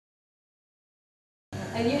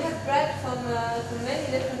And you have bread from many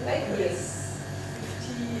different bakeries. Yes.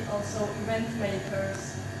 50 also event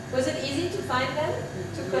makers. Was it easy to find them,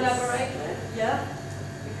 to collaborate with? Yeah,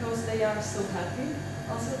 because they are so happy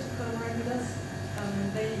also to collaborate with us.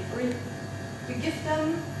 We give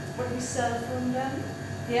them what we sell from them.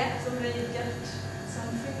 Yeah. So they get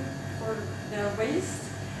something for their waste.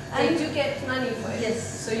 They do get money for it? Yes.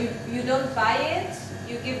 So you don't buy it,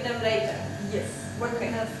 you give them later? Yes, what we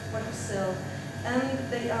have, what we sell. And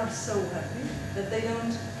they are so happy that they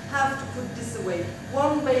don't have to put this away.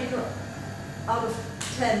 One baker out of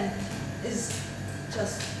 10 is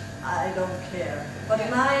just, I don't care. But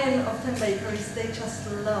 9 of 10 bakeries, they just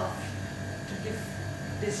love to give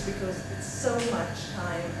this because it's so much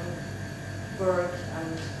time and work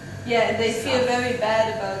and yeah, they feel very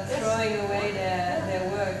bad about Yes. throwing away their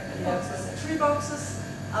work. And boxes. 3 boxes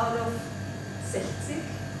out of 60.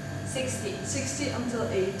 60 until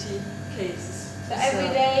 80 cases. So every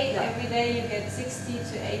day you get 60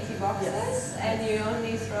 to 80 boxes, Yes. and you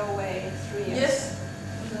only throw away 3. Yes.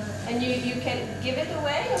 And you can give it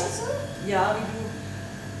away also? Yeah, we do.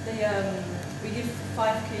 We give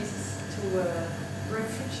 5 cases to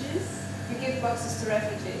refugees. You give boxes to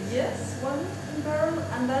refugees? Yes, 1 in Bern,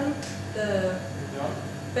 and then the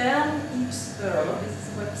Aessbar. This is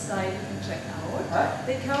a website you can check out.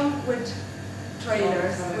 They come with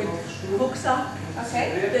trailers, with hooks up.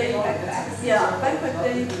 Okay. They backpacks. backpack.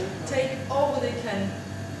 They take all they can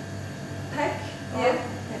pack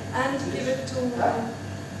and give it to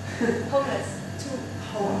Homeless.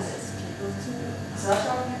 homeless people, to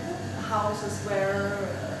houses where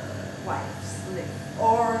wives live,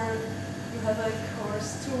 or you have a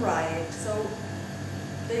course to ride. So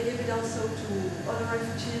they give it also to other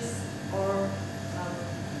refugees or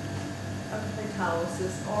occupied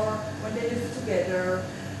houses, or when they live together,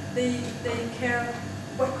 they care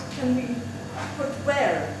what can we put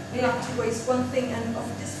where. Not to waste one thing, and of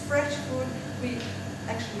this fresh food we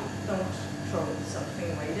actually don't throw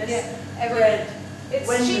something away. There's bread. It's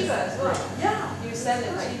When cheaper as well. Yeah. You sell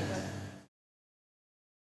it cheap.